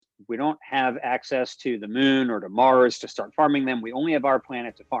We don't have access to the moon or to Mars to start farming them. We only have our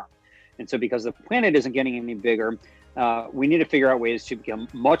planet to farm. And so because the planet isn't getting any bigger, we need to figure out ways to become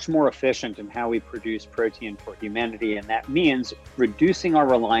much more efficient in how we produce protein for humanity. And that means reducing our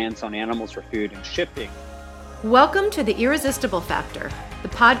reliance on animals for food and shifting. Welcome to The Irresistible Factor, the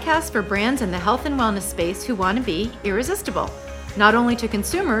podcast for brands in the health and wellness space who want to be irresistible, not only to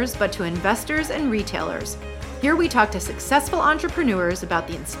consumers, but to investors and retailers. Here we talk to successful entrepreneurs about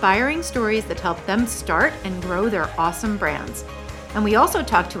the inspiring stories that help them start and grow their awesome brands. And we also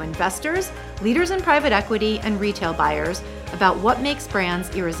talk to investors, leaders in private equity, and retail buyers about what makes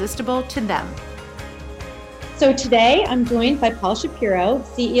brands irresistible to them. So today I'm joined by Paul Shapiro,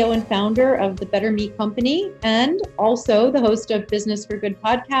 CEO and founder of the Better Meat Company, and also the host of Business for Good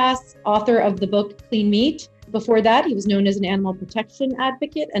podcasts, author of the book Clean Meat. Before that, he was known as an animal protection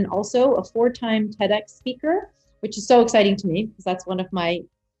advocate and also a 4-time TEDx speaker, which is so exciting to me because that's one of my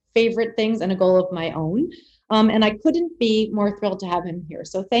favorite things and a goal of my own. And I couldn't be more thrilled to have him here.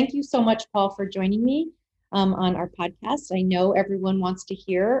 So thank you so much, Paul, for joining me on our podcast. I know everyone wants to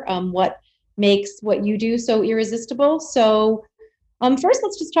hear what makes what you do so irresistible. So first,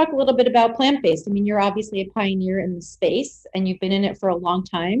 let's just talk a little bit about plant-based. I mean, you're obviously a pioneer in the space and you've been in it for a long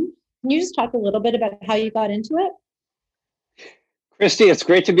time. Can you just talk a little bit about how you got into it? Christy, it's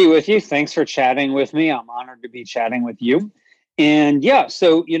great to be with you. Thanks for chatting with me. I'm honored to be chatting with you. And yeah,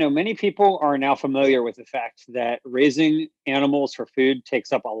 so, many people are now familiar with the fact that raising animals for food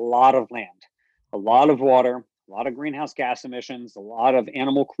takes up a lot of land, a lot of water, a lot of greenhouse gas emissions, a lot of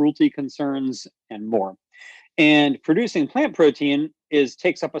animal cruelty concerns, and more. And producing plant protein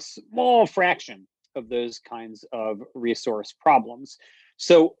takes up a small fraction of those kinds of resource problems.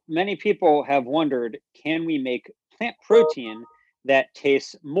 So many people have wondered, can we make plant protein that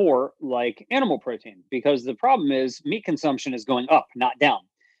tastes more like animal protein? Because the problem is meat consumption is going up, not down.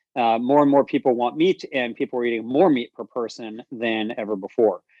 More and more people want meat, and people are eating more meat per person than ever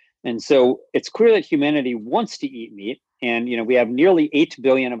before. And so it's clear that humanity wants to eat meat. And, we have nearly 8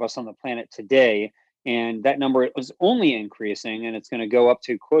 billion of us on the planet today. And that number is only increasing, and it's going to go up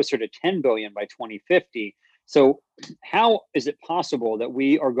to closer to 10 billion by 2050. So how is it possible that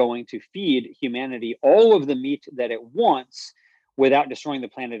we are going to feed humanity all of the meat that it wants without destroying the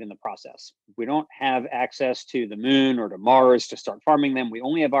planet in the process? We don't have access to the moon or to Mars to start farming them. We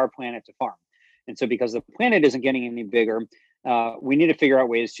only have our planet to farm. And so because the planet isn't getting any bigger, we need to figure out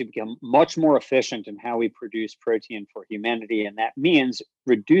ways to become much more efficient in how we produce protein for humanity. And that means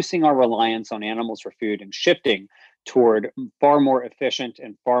reducing our reliance on animals for food and shifting toward far more efficient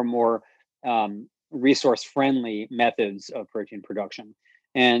and far more resource-friendly methods of protein production.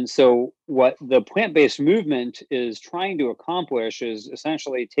 And so what the plant-based movement is trying to accomplish is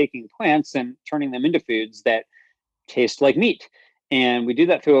essentially taking plants and turning them into foods that taste like meat. And we do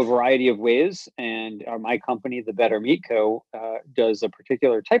that through a variety of ways. And my company, the Better Meat Co., does a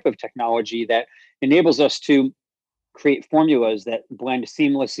particular type of technology that enables us to create formulas that blend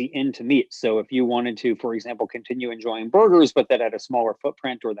seamlessly into meat. So if you wanted to, for example, continue enjoying burgers, but that had a smaller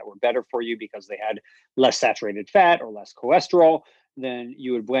footprint or that were better for you because they had less saturated fat or less cholesterol, then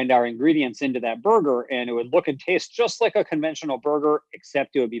you would blend our ingredients into that burger and it would look and taste just like a conventional burger,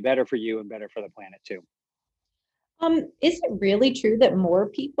 except it would be better for you and better for the planet too. Is it really true that more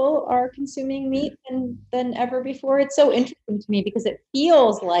people are consuming meat than ever before? It's so interesting to me because it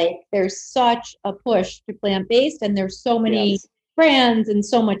feels like there's such a push to plant-based and there's so many brands and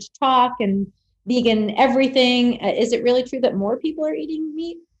so much talk and vegan everything. Is it really true that more people are eating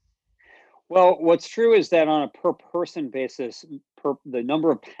meat? Well, what's true is that on a per person basis, the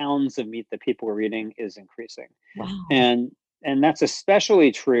number of pounds of meat that people are eating is increasing. Wow. And that's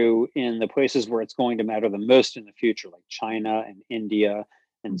especially true in the places where it's going to matter the most in the future, like China and India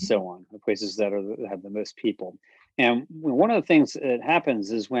and so on, the places that have the most people. And one of the things that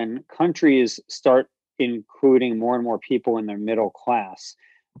happens is when countries start including more and more people in their middle class,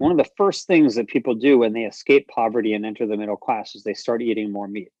 one of the first things that people do when they escape poverty and enter the middle class is they start eating more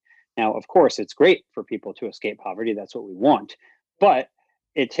meat. Now, of course, it's great for people to escape poverty. That's what we want. But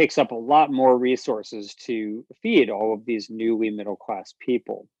it takes up a lot more resources to feed all of these newly middle class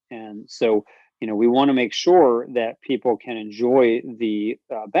people. And so, we want to make sure that people can enjoy the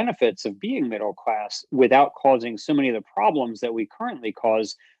benefits of being middle class without causing so many of the problems that we currently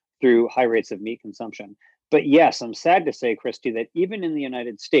cause through high rates of meat consumption. But yes, I'm sad to say, Christy, that even in the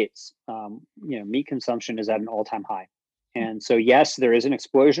United States, meat consumption is at an all-time high. And so, yes, there is an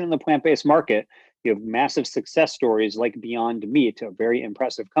explosion in the plant-based market. You have massive success stories like Beyond Meat, a very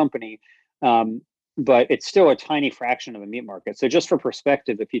impressive company, but it's still a tiny fraction of the meat market. So just for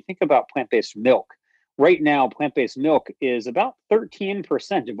perspective, if you think about plant-based milk, right now, plant-based milk is about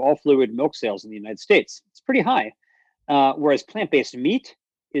 13% of all fluid milk sales in the United States. It's pretty high. Whereas plant-based meat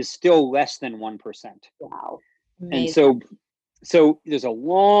is still less than 1%. Wow. And Amazing. so there's a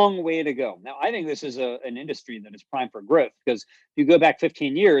long way to go. Now, I think this is an industry that is primed for growth, because if you go back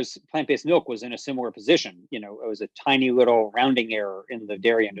 15 years, plant-based milk was in a similar position. It was a tiny little rounding error in the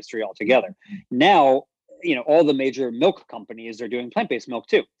dairy industry altogether. Now, all the major milk companies are doing plant-based milk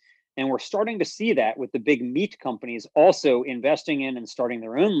too. And we're starting to see that with the big meat companies also investing in and starting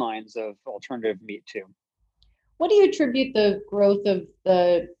their own lines of alternative meat too. What do you attribute the growth of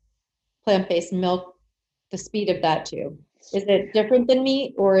the plant-based milk, the speed of that to? Is it different than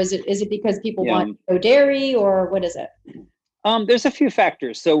meat, or is it because people want no dairy, or what is it? There's a few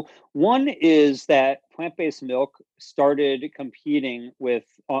factors. So one is that plant-based milk started competing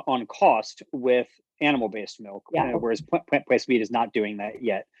on cost with animal-based milk, whereas plant-based meat is not doing that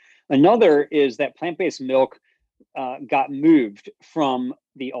yet. Another is that plant-based milk got moved from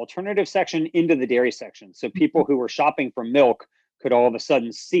the alternative section into the dairy section. So people who were shopping for milk could all of a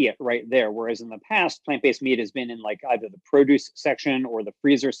sudden see it right there. Whereas in the past, plant-based meat has been in like either the produce section or the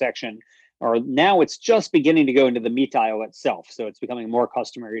freezer section, or now it's just beginning to go into the meat aisle itself. So it's becoming more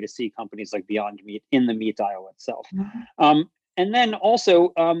customary to see companies like Beyond Meat in the meat aisle itself. And then also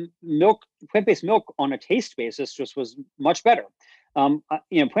plant-based milk on a taste basis just was much better.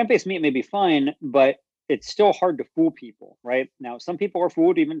 Plant-based meat may be fine, but it's still hard to fool people, right? Now, some people are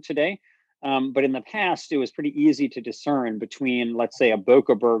fooled even today. But in the past, it was pretty easy to discern between, let's say, a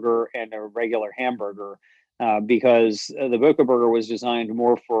Boca burger and a regular hamburger, because the Boca burger was designed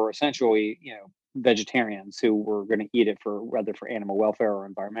more for essentially, vegetarians who were going to eat it rather for animal welfare or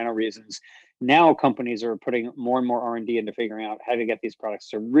environmental reasons. Now companies are putting more and more R&D into figuring out how to get these products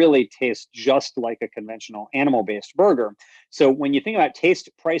to really taste just like a conventional animal-based burger. So when you think about taste,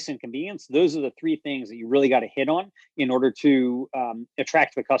 price, and convenience, those are the three things that you really got to hit on in order to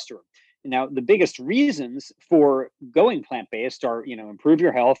attract the customer. Now, the biggest reasons for going plant-based are, improve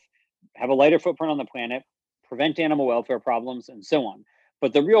your health, have a lighter footprint on the planet, prevent animal welfare problems, and so on.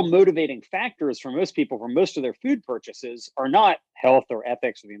 But the real motivating factors for most people for most of their food purchases are not health or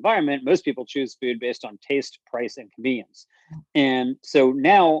ethics or the environment. Most people choose food based on taste, price, and convenience. And so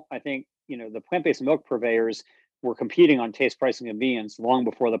now I think, the plant-based milk purveyors were competing on taste, price, and convenience long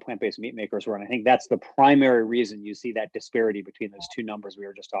before the plant-based meat makers were. And I think that's the primary reason you see that disparity between those two numbers we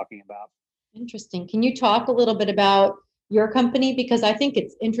were just talking about. Interesting. Can you talk a little bit about your company? Because I think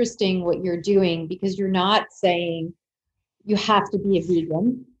it's interesting what you're doing, because you're not saying you have to be a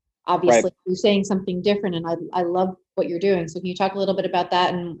vegan. Obviously, right. You're saying something different, and I love what you're doing. So can you talk a little bit about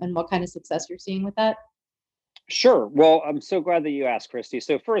that and what kind of success you're seeing with that? Sure. Well, I'm so glad that you asked, Christy.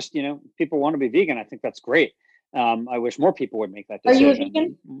 So first, people want to be vegan. I think that's great. I wish more people would make that decision. Are you a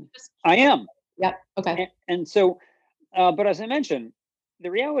vegan? I am. Yep. Okay. And so, but as I mentioned, the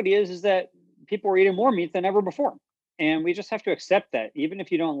reality is that people are eating more meat than ever before. And we just have to accept that. Even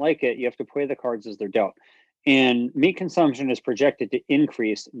if you don't like it, you have to play the cards as they're dealt. And meat consumption is projected to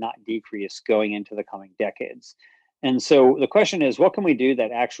increase, not decrease, going into the coming decades. And so the question is, what can we do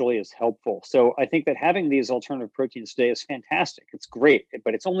that actually is helpful? So I think that having these alternative proteins today is fantastic. It's great,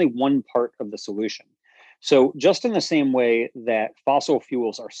 but it's only one part of the solution. So just in the same way that fossil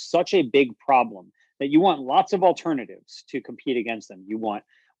fuels are such a big problem that you want lots of alternatives to compete against them. You want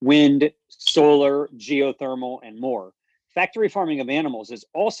wind, solar, geothermal, and more. Factory farming of animals is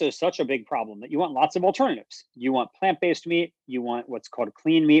also such a big problem that you want lots of alternatives. You want plant-based meat. You want what's called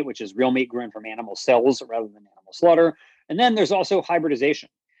clean meat, which is real meat grown from animal cells rather than animal slaughter. And then there's also hybridization.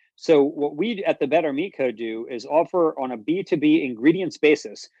 So what we at the Better Meat Co. do is offer on a B2B ingredients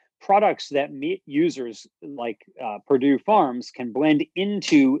basis products that meat users like Purdue Farms can blend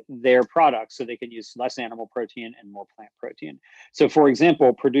into their products so they can use less animal protein and more plant protein. So for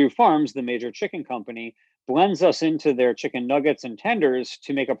example, Purdue Farms, the major chicken company, blends us into their chicken nuggets and tenders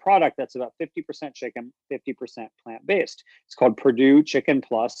to make a product that's about 50% chicken, 50% plant-based. It's called Purdue Chicken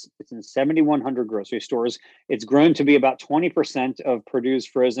Plus. It's in 7,100 grocery stores. It's grown to be about 20% of Purdue's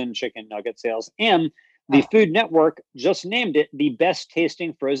frozen chicken nugget sales. And the Food Network just named it the best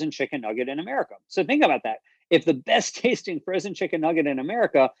tasting frozen chicken nugget in America. So think about that. If the best tasting frozen chicken nugget in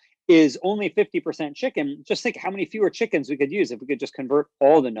America is only 50% chicken, just think how many fewer chickens we could use if we could just convert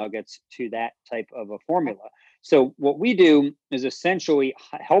all the nuggets to that type of a formula. So what we do is essentially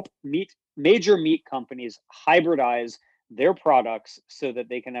help major meat companies hybridize their products so that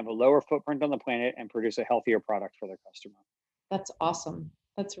they can have a lower footprint on the planet and produce a healthier product for their customer. That's awesome.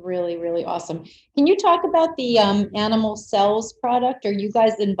 That's really, really awesome. Can you talk about the animal cells product? Are you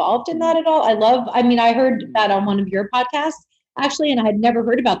guys involved in that at all? I heard that on one of your podcasts, actually, and I had never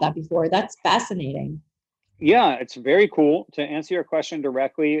heard about that before. That's fascinating. Yeah, it's very cool. To answer your question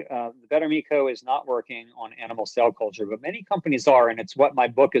directly, the Better Meat Co. is not working on animal cell culture, but many companies are, and it's what my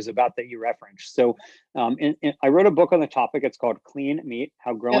book is about that you referenced. So, I wrote a book on the topic. It's called Clean Meat: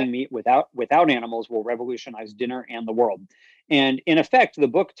 How Yep. Growing Meat Without Animals Will Revolutionize Dinner and the World. And in effect, the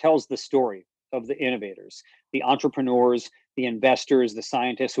book tells the story of the innovators, the entrepreneurs, the investors, the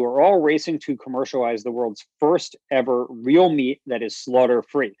scientists who are all racing to commercialize the world's first ever real meat that is slaughter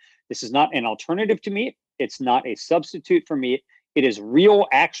free. This is not an alternative to meat. It's not a substitute for meat. It is real,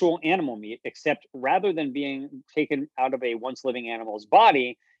 actual animal meat, except rather than being taken out of a once living animal's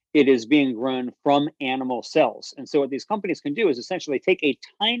body, it is being grown from animal cells. And so, what these companies can do is essentially take a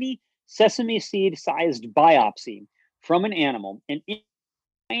tiny sesame seed sized biopsy from an animal. And in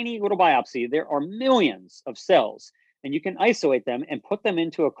a tiny little biopsy, there are millions of cells. And you can isolate them and put them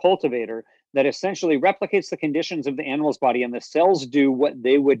into a cultivator that essentially replicates the conditions of the animal's body, and the cells do what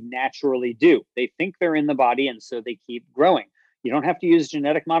they would naturally do. They think they're in the body, and so they keep growing. You don't have to use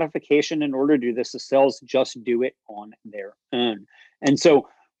genetic modification in order to do this. The cells just do it on their own. And so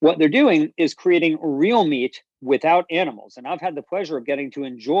what they're doing is creating real meat without animals. And I've had the pleasure of getting to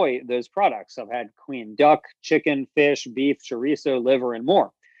enjoy those products. I've had clean duck, chicken, fish, beef, chorizo, liver, and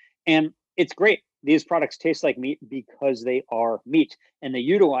more. And it's great. These products taste like meat because they are meat, and they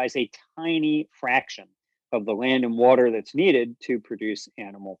utilize a tiny fraction of the land and water that's needed to produce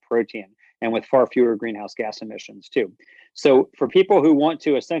animal protein, and with far fewer greenhouse gas emissions too. So for people who want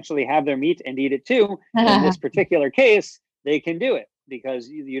to essentially have their meat and eat it too, in this particular case, they can do it because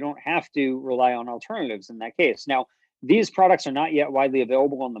you don't have to rely on alternatives in that case. Now, these products are not yet widely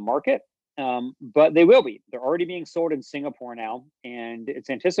available on the market, but they will be. They're already being sold in Singapore now, and it's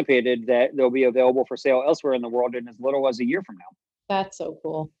anticipated that they'll be available for sale elsewhere in the world in as little as a year from now. That's so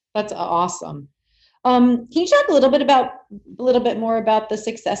cool. That's awesome. Can you talk a little bit more about the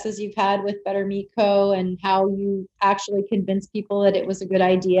successes you've had with Better Meat Co. and how you actually convinced people that it was a good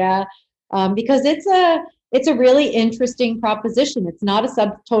idea? Because it's a really interesting proposition. It's not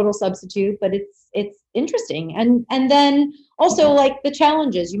a total substitute, but it's interesting. And then also like the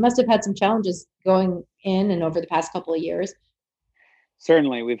challenges. You must have had some challenges going in and over the past couple of years.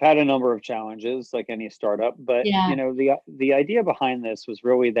 Certainly, we've had a number of challenges, like any startup. But Yeah. the idea behind this was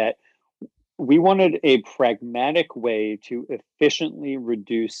really that we wanted a pragmatic way to efficiently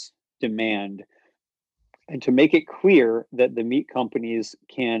reduce demand and to make it clear that the meat companies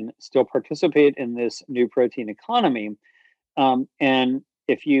can still participate in this new protein economy. And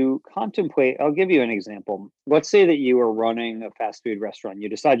if you contemplate, I'll give you an example. Let's say that you are running a fast food restaurant. You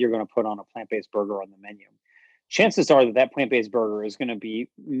decide you're going to put on a plant based burger on the menu. Chances are that that plant based burger is going to be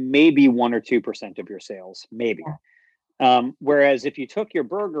maybe 1 or 2% of your sales, maybe. Whereas if you took your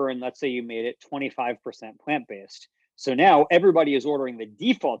burger and let's say you made it 25% plant based, so now everybody is ordering the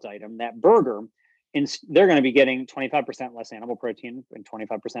default item, that burger, and they're going to be getting 25% less animal protein and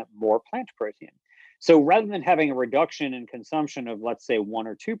 25% more plant protein. So rather than having a reduction in consumption of, let's say, 1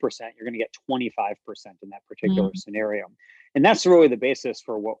 or 2%, you're going to get 25% in that particular scenario. And that's really the basis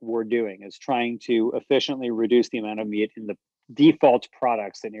for what we're doing, is trying to efficiently reduce the amount of meat in the default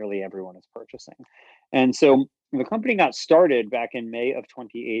products that nearly everyone is purchasing. And so the company got started back in May of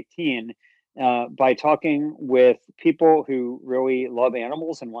 2018 by talking with people who really love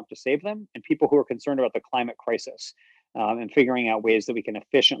animals and want to save them, and people who are concerned about the climate crisis, and figuring out ways that we can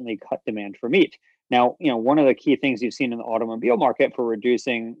efficiently cut demand for meat. Now, one of the key things you've seen in the automobile market for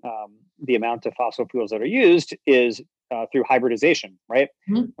reducing the amount of fossil fuels that are used is through hybridization, right?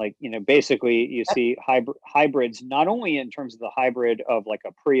 Like, basically you see hybrids, not only in terms of the hybrid of like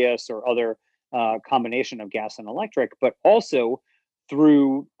a Prius or other combination of gas and electric, but also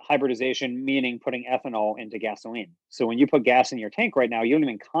through hybridization, meaning putting ethanol into gasoline. So when you put gas in your tank right now, you don't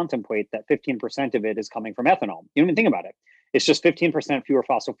even contemplate that 15% of it is coming from ethanol. You don't even think about it. It's just 15% fewer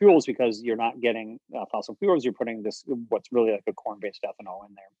fossil fuels because you're not getting fossil fuels. You're putting this, what's really like a corn-based ethanol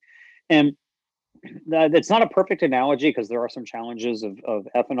in there. And that's not a perfect analogy because there are some challenges of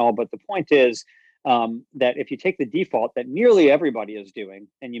ethanol. But the point is that if you take the default that nearly everybody is doing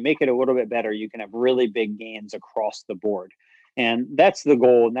and you make it a little bit better, you can have really big gains across the board. And that's the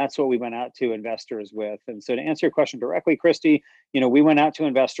goal. And that's what we went out to investors with. And so to answer your question directly, Christy, we went out to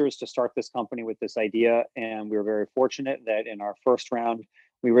investors to start this company with this idea. And we were very fortunate that in our first round,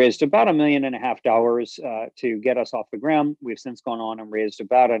 we raised about $1.5 million to get us off the ground. We've since gone on and raised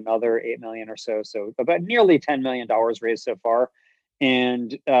about another 8 million or so. So about nearly $10 million raised so far.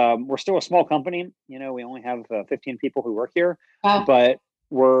 And we're still a small company. We only have 15 people who work here, but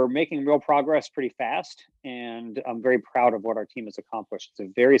we're making real progress pretty fast. And I'm very proud of what our team has accomplished. It's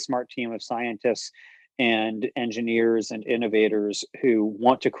a very smart team of scientists and engineers and innovators who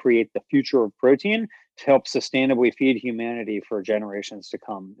want to create the future of protein to help sustainably feed humanity for generations to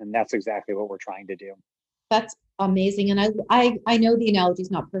come. And that's exactly what we're trying to do. That's amazing. And I know the analogy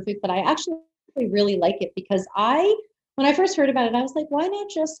is not perfect, but I actually really like it because when I first heard about it, I was like, why not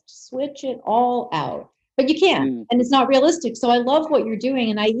just switch it all out? But you can't, and it's not realistic. So I love what you're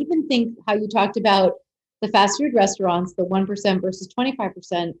doing. And I even think how you talked about the fast food restaurants, the 1% versus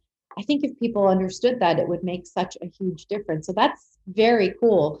 25%. I think if people understood that, it would make such a huge difference. So that's very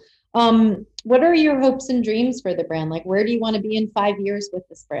cool. What are your hopes and dreams for the brand? Like, where do you want to be in 5 years with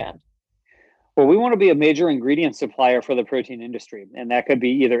this brand? Well, we want to be a major ingredient supplier for the protein industry, and that could be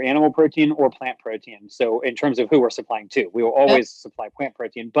either animal protein or plant protein. So, in terms of who we're supplying to, we will always supply plant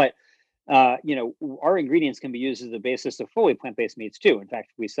protein, but our ingredients can be used as the basis of fully plant-based meats too. In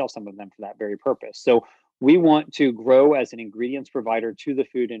fact, we sell some of them for that very purpose. So, we want to grow as an ingredients provider to the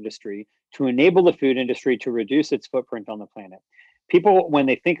food industry to enable the food industry to reduce its footprint on the planet. People, when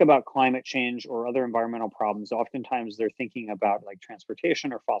they think about climate change or other environmental problems, oftentimes they're thinking about like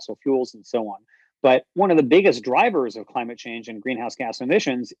transportation or fossil fuels and so on. But one of the biggest drivers of climate change and greenhouse gas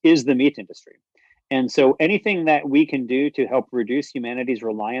emissions is the meat industry. And so anything that we can do to help reduce humanity's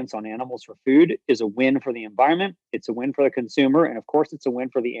reliance on animals for food is a win for the environment, it's a win for the consumer, and of course, it's a win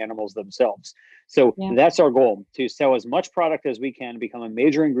for the animals themselves. So that's our goal, to sell as much product as we can, become a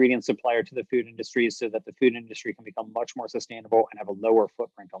major ingredient supplier to the food industry so that the food industry can become much more sustainable and have a lower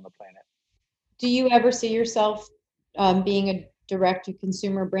footprint on the planet. Do you ever see yourself being a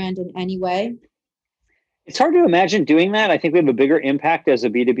direct-to-consumer brand in any way? It's hard to imagine doing that. I think we have a bigger impact as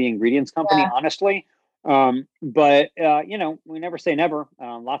a B2B ingredients company, honestly. But we never say never.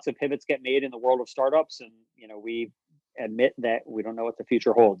 Lots of pivots get made in the world of startups, and we admit that we don't know what the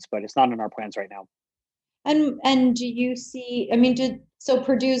future holds, but it's not in our plans right now. And do you see? I mean, so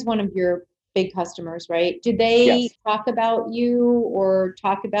Purdue's one of your big customers, right? Did they talk about you or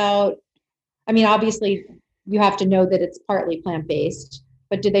talk about? I mean, obviously, you have to know that it's partly plant-based.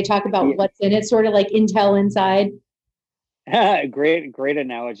 But did they talk about what's in it? Sort of like Intel inside? Great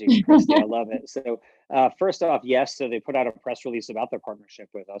analogy, Christy. I love it. So first off, yes. So they put out a press release about their partnership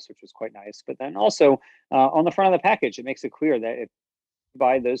with us, which was quite nice. But then also on the front of the package, it makes it clear that if you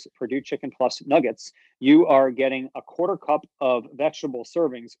buy those Purdue Chicken Plus nuggets, you are getting a quarter cup of vegetable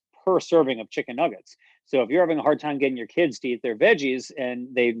servings per serving of chicken nuggets. So if you're having a hard time getting your kids to eat their veggies and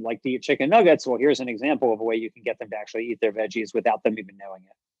they like to eat chicken nuggets, well, here's an example of a way you can get them to actually eat their veggies without them even knowing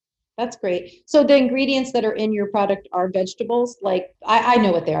it. That's great. So the ingredients that are in your product are vegetables. Like I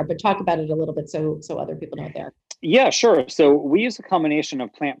know what they are, but talk about it a little bit so other people know what they are. Yeah, sure. So we use a combination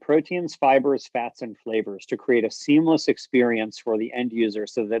of plant proteins, fibers, fats, and flavors to create a seamless experience for the end user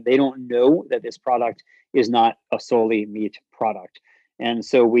so that they don't know that this product is not a solely meat product. And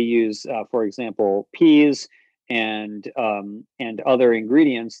so we use, for example, peas and other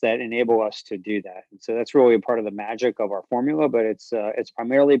ingredients that enable us to do that. And so that's really a part of the magic of our formula, but it's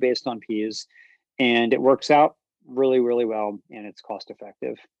primarily based on peas, and it works out really, really well, and it's cost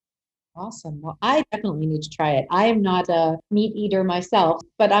effective. Awesome. Well, I definitely need to try it. I am not a meat eater myself,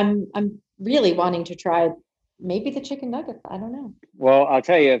 but I'm really wanting to try maybe the chicken nuggets. I don't know. Well, I'll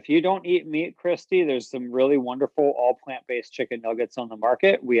tell you, if you don't eat meat, Christy, there's some really wonderful all plant-based chicken nuggets on the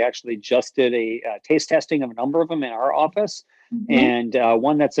market. We actually just did a taste testing of a number of them in our office. And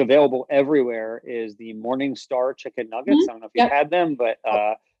one that's available everywhere is the Morningstar chicken nuggets. I don't know if you've had them, but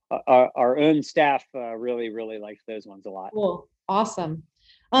our own staff really, really liked those ones a lot. Cool. Awesome.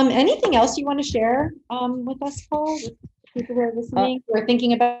 Anything else you want to share with us, Paul, with people who are listening, who are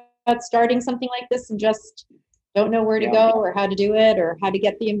thinking about starting something like this and just don't know where to go or how to do it or how to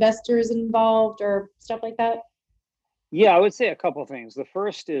get the investors involved or stuff like that? Yeah, I would say a couple of things. The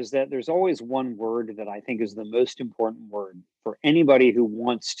first is that there's always one word that I think is the most important word for anybody who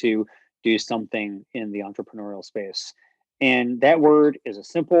wants to do something in the entrepreneurial space. And that word is a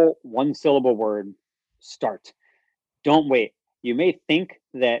simple one-syllable word: start. Don't wait. You may think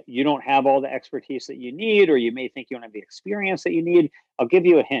that you don't have all the expertise that you need, or you may think you don't have the experience that you need. I'll give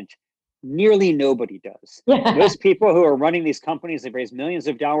you a hint. Nearly nobody does. Most people who are running these companies, they've raised millions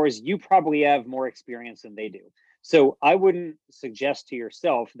of dollars. You probably have more experience than they do. So I wouldn't suggest to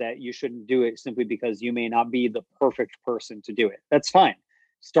yourself that you shouldn't do it simply because you may not be the perfect person to do it. That's fine.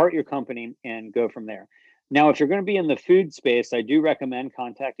 Start your company and go from there. Now, if you're going to be in the food space, I do recommend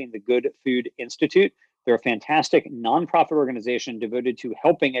contacting the Good Food Institute. They're a fantastic nonprofit organization devoted to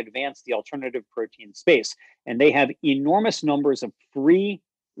helping advance the alternative protein space. And they have enormous numbers of free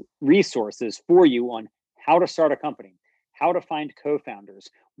resources for you on how to start a company, how to find co-founders,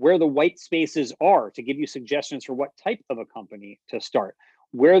 where the white spaces are to give you suggestions for what type of a company to start,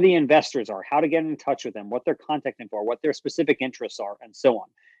 where the investors are, how to get in touch with them, what their contact info are, what their specific interests are, and so on.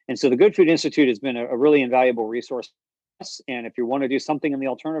 And so the Good Food Institute has been a really invaluable resource. And if you want to do something in the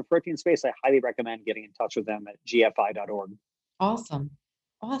alternative protein space, I highly recommend getting in touch with them at gfi.org. Awesome.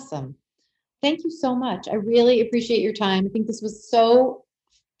 Awesome. Thank you so much. I really appreciate your time. I think this was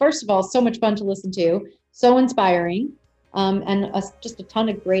first of all, so much fun to listen to, so inspiring, and just a ton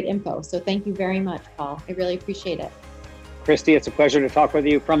of great info. So thank you very much, Paul. I really appreciate it. Christy, it's a pleasure to talk with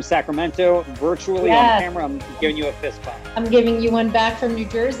you from Sacramento, virtually on camera. I'm giving you a fist bump. I'm giving you one back from New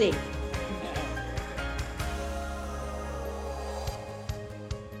Jersey.